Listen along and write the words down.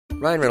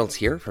Ryan Reynolds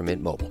here from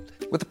Mint Mobile.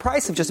 With the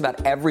price of just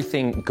about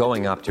everything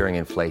going up during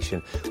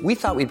inflation, we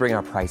thought we'd bring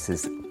our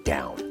prices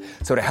down.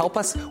 So to help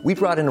us, we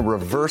brought in a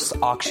reverse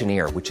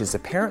auctioneer, which is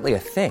apparently a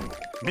thing.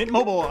 Mint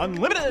Mobile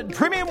Unlimited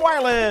Premium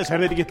Wireless. How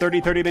to get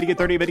 30, 30, bit to get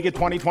 30, bit to get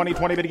 20, 20,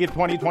 20, bit to get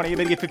 20, 20,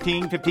 bit to get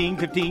 15, 15,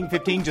 15,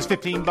 15, just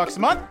 $15 a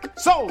month?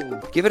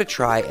 Sold! Give it a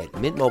try at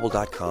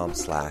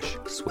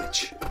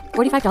mintmobile.com/switch.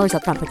 $45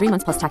 up front for 3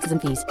 months plus taxes and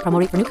fees. Promo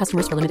rate for new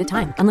customers for limited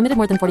time. Unlimited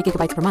more than 40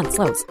 gigabytes per month.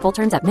 Slows full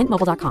terms at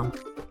mintmobile.com.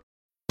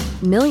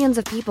 Millions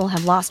of people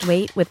have lost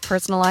weight with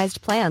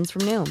personalized plans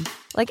from Noom.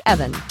 Like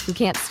Evan, who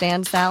can't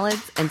stand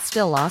salads and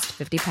still lost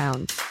 50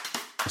 pounds.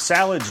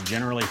 Salads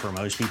generally for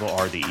most people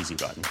are the easy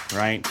button,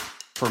 right?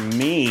 For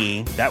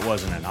me, that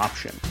wasn't an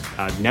option.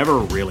 I never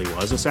really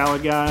was a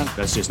salad guy.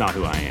 That's just not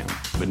who I am.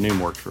 But Noom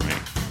worked for me.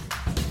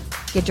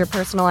 Get your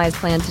personalized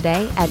plan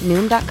today at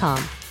Noom.com.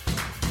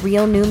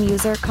 Real Noom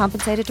user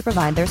compensated to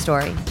provide their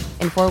story.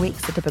 In 4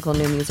 weeks, the typical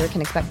Noom user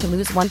can expect to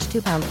lose 1 to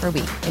 2 pounds per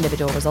week.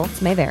 Individual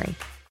results may vary.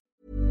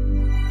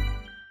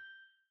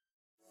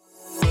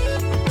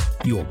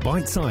 Your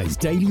bite-sized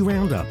daily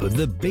roundup of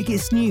the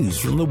biggest news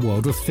from the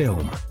world of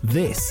film.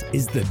 This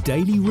is The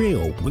Daily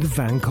Reel with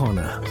Van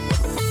Connor.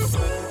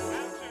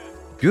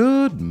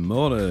 Good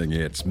morning,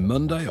 it's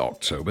Monday,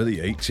 October the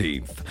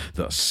 18th,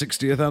 the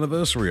 60th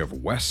anniversary of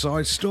West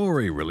Side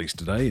Story, released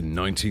today in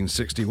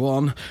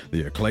 1961.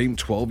 The acclaimed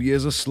 12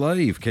 Years a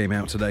Slave came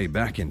out today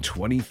back in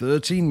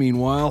 2013,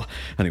 meanwhile,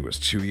 and it was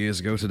 2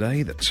 years ago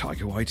today that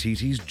Taika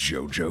Waititi's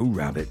Jojo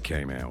Rabbit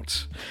came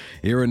out.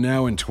 Here and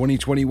now in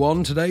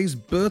 2021, today's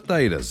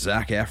birthday to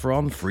Zac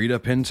Efron, Frida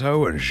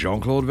Pinto, and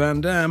Jean-Claude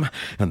Van Damme,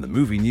 and the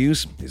movie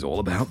news is all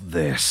about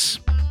this.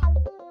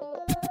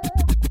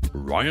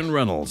 Ryan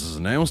Reynolds has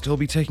announced he'll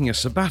be taking a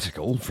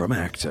sabbatical from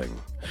acting.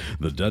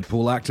 The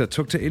Deadpool actor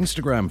took to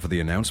Instagram for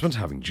the announcement,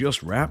 having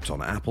just wrapped on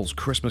Apple's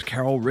Christmas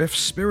Carol riff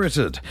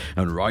Spirited,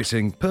 and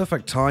writing,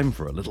 "Perfect time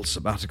for a little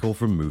sabbatical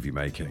from movie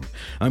making.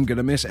 I'm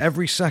gonna miss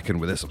every second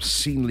with this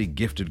obscenely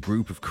gifted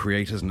group of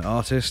creators and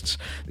artists.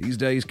 These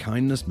days,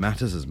 kindness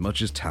matters as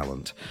much as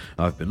talent.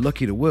 I've been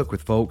lucky to work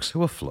with folks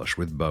who are flush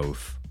with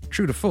both."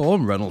 True to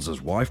form,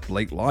 Reynolds' wife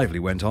Blake Lively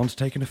went on to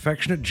take an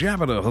affectionate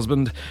jab at her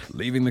husband,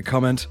 leaving the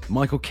comment,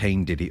 "Michael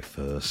Caine did it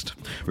first,"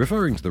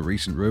 referring to the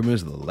recent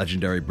rumours that the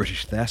legendary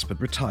British thesp had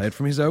retired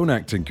from his own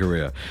acting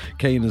career.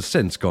 Caine has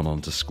since gone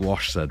on to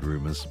squash said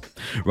rumours.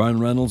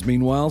 Ryan Reynolds,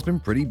 meanwhile, has been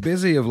pretty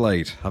busy of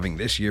late, having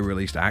this year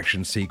released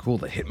action sequel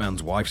The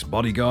Hitman's Wife's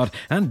Bodyguard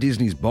and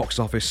Disney's box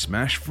office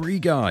smash Free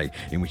Guy,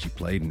 in which he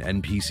played an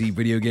NPC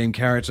video game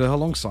character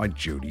alongside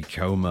Jodie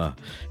Comer.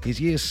 His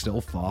year's still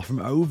far from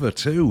over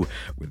too,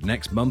 with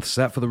next month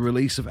set for the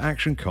release of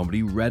action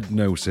comedy Red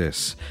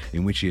Notice,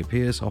 in which he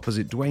appears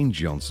opposite Dwayne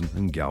Johnson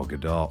and Gal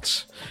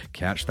Gadot.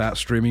 Catch that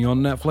streaming on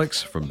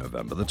Netflix from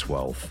November the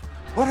 12th.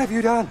 What have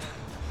you done?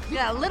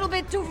 Yeah, a little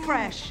bit too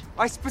fresh.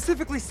 I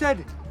specifically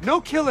said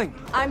no killing.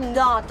 I'm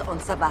not on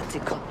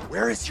sabbatical.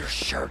 Where is your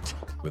shirt?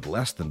 With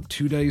less than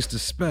 2 days to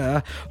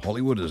spare,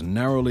 Hollywood has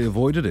narrowly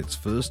avoided its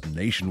first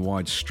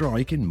nationwide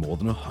strike in more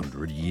than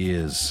 100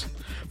 years.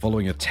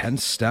 Following a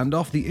tense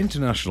standoff, the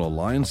International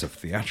Alliance of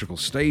Theatrical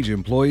Stage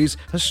Employees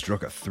has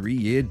struck a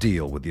 3-year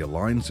deal with the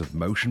Alliance of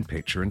Motion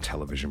Picture and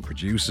Television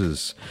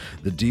Producers.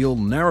 The deal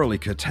narrowly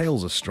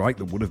curtails a strike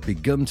that would have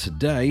begun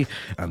today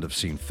and have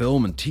seen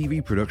film and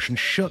TV production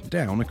shut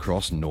down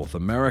across North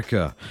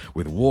America,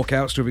 with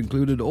walkouts to have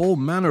included all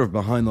manner of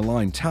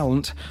behind-the-line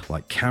talent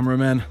like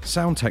cameramen,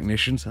 sound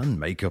technicians, and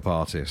makeup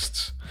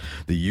artists.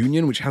 The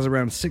union, which has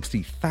around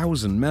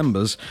 60,000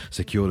 members,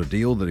 secured a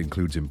deal that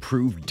includes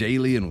improved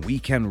daily and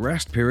weekend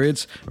rest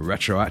periods, a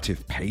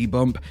retroactive pay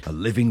bump, a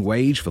living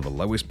wage for the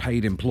lowest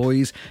paid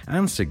employees,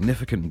 and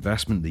significant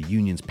investment in the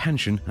union's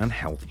pension and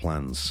health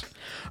plans.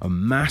 A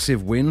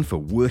massive win for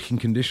working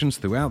conditions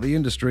throughout the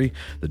industry,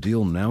 the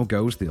deal now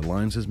goes to the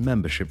Alliance's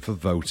membership for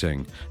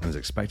voting, and is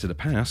expected to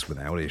pass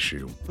without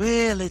issue.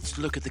 Well, let's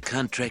look at the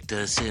contract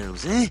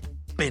ourselves, eh?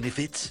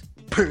 Benefits,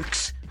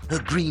 perks, a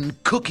green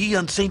cookie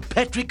on St.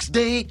 Patrick's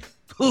Day.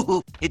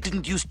 Oh, it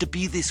didn't used to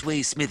be this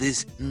way,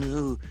 Smithers.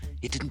 No,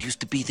 it didn't used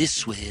to be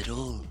this way at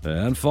all.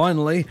 And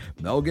finally,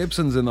 Mel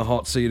Gibson's in the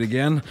hot seat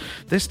again.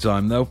 This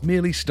time, though,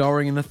 merely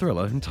starring in a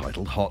thriller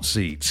entitled Hot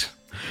Seat.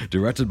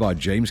 Directed by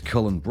James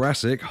Cullen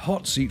Bressick,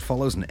 Hot Seat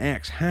follows an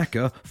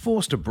ex-hacker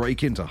forced to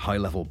break into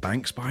high-level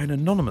banks by an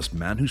anonymous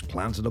man who's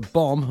planted a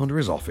bomb under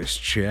his office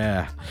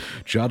chair.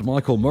 Chad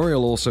Michael Murray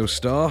will also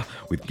star,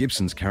 with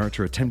Gibson's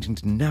character attempting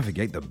to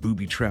navigate the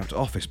booby-trapped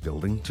office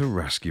building to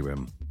rescue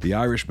him. The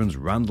Irishman's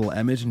Randall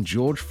Emmett and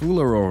George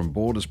Fuller are on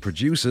board as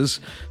producers,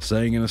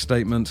 saying in a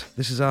statement,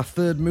 "This is our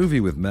third movie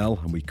with Mel,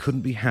 and we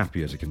couldn't be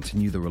happier to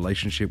continue the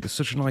relationship with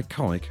such an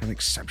iconic and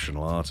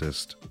exceptional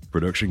artist."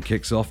 Production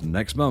kicks off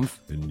next month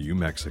in New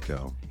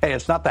Mexico. Hey,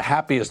 it's not the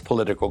happiest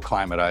political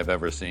climate I've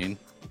ever seen.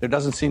 There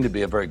doesn't seem to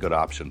be a very good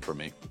option for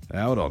me.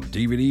 Out on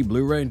DVD,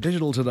 Blu-ray, and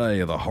digital today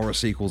are the horror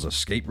sequels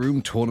Escape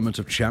Room, Tournament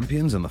of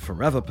Champions, and The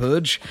Forever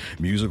Purge,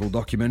 musical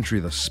documentary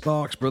The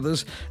Sparks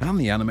Brothers, and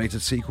the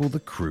animated sequel The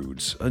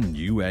Croods: A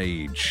New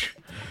Age.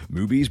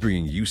 Movies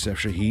bringing Youssef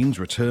Chaheen's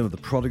Return of the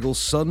Prodigal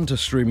Son to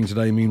streaming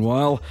today,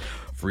 meanwhile.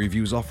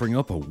 Freeview's offering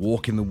up A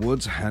Walk in the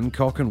Woods,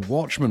 Hancock and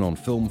Watchmen on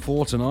Film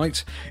 4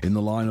 tonight, In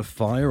the Line of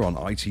Fire on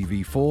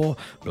ITV4,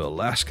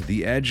 Burlesque,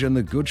 The Edge and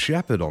The Good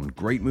Shepherd on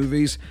Great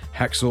Movies,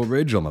 Hacksaw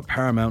Ridge on the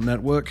Paramount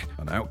Network,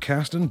 and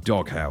Outcast and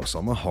Doghouse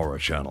on the Horror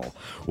Channel.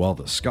 While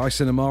the Sky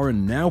Cinema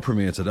and Now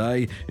premiere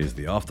today is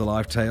The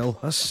Afterlife Tale,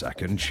 A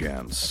Second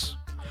Chance.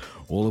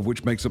 All of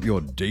which makes up your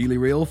Daily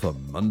Reel for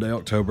Monday,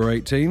 October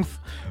 18th.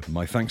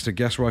 My thanks to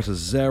guest writer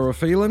Zara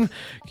Phelan.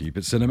 Keep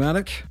it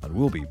cinematic, and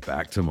we'll be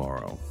back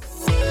tomorrow.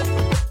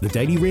 The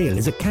Daily Reel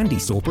is a Candy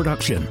Store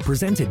production,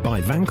 presented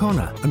by Van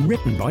Connor and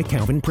written by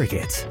Calvin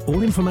Prickett.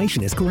 All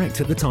information is correct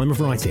at the time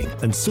of writing,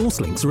 and source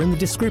links are in the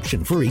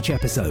description for each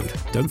episode.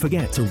 Don't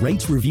forget to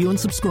rate, review and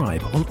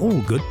subscribe on all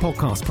good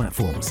podcast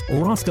platforms,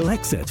 or ask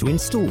Alexa to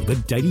install the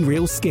Daily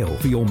Reel skill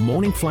for your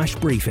morning flash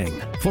briefing.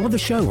 Follow the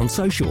show on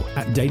social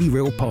at Daily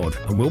Reel Pod,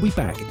 and we'll be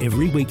back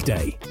every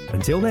weekday.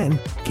 Until then,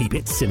 keep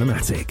it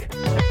cinematic.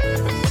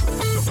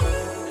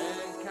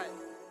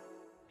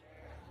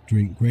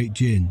 Drink great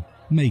gin.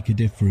 Make a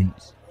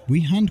difference.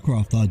 We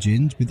handcraft our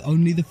gins with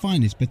only the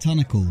finest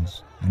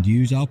botanicals and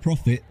use our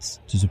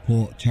profits to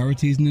support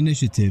charities and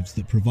initiatives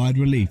that provide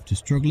relief to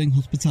struggling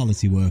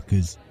hospitality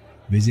workers.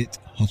 Visit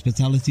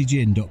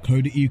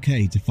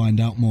hospitalitygin.co.uk to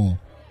find out more.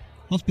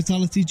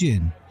 Hospitality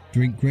Gin.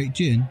 Drink great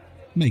gin.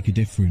 Make a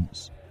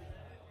difference.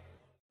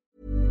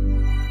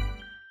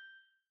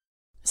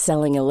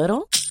 Selling a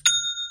little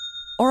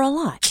or a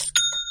lot?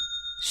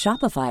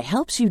 Shopify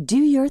helps you do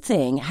your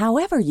thing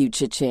however you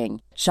cha-ching.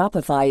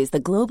 Shopify is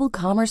the global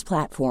commerce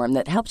platform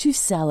that helps you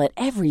sell at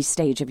every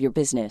stage of your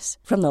business.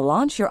 From the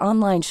launch your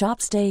online shop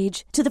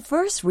stage to the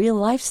first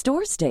real-life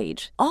store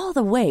stage, all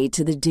the way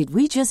to the did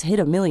we just hit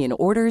a million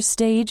orders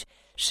stage.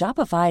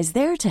 Shopify is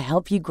there to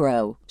help you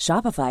grow.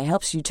 Shopify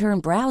helps you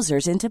turn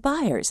browsers into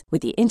buyers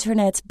with the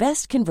internet's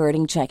best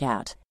converting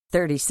checkout.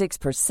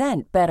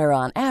 36% better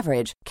on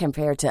average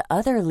compared to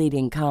other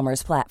leading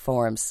commerce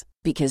platforms.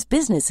 Because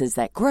businesses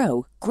that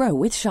grow, grow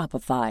with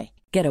Shopify.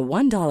 Get a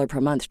 $1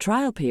 per month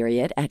trial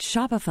period at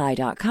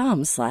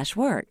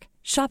shopify.com/work.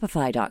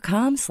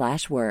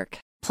 Shopify.com/work.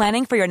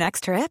 Planning for your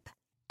next trip?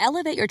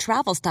 Elevate your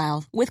travel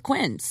style with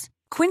Quince.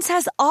 Quince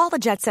has all the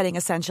jet-setting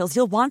essentials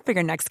you'll want for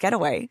your next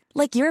getaway,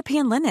 like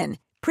European linen,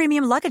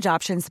 premium luggage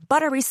options,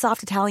 buttery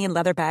soft Italian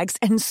leather bags,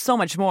 and so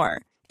much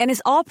more. And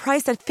is all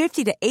priced at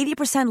 50 to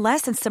 80%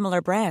 less than similar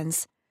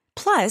brands.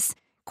 Plus,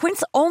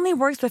 Quince only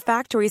works with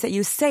factories that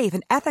use safe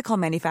and ethical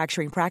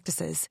manufacturing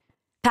practices.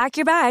 Pack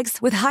your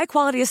bags with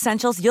high-quality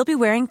essentials you'll be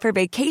wearing for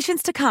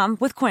vacations to come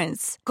with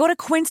Quince. Go to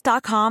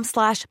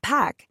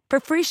quince.com/pack for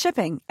free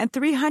shipping and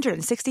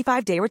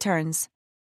 365-day returns.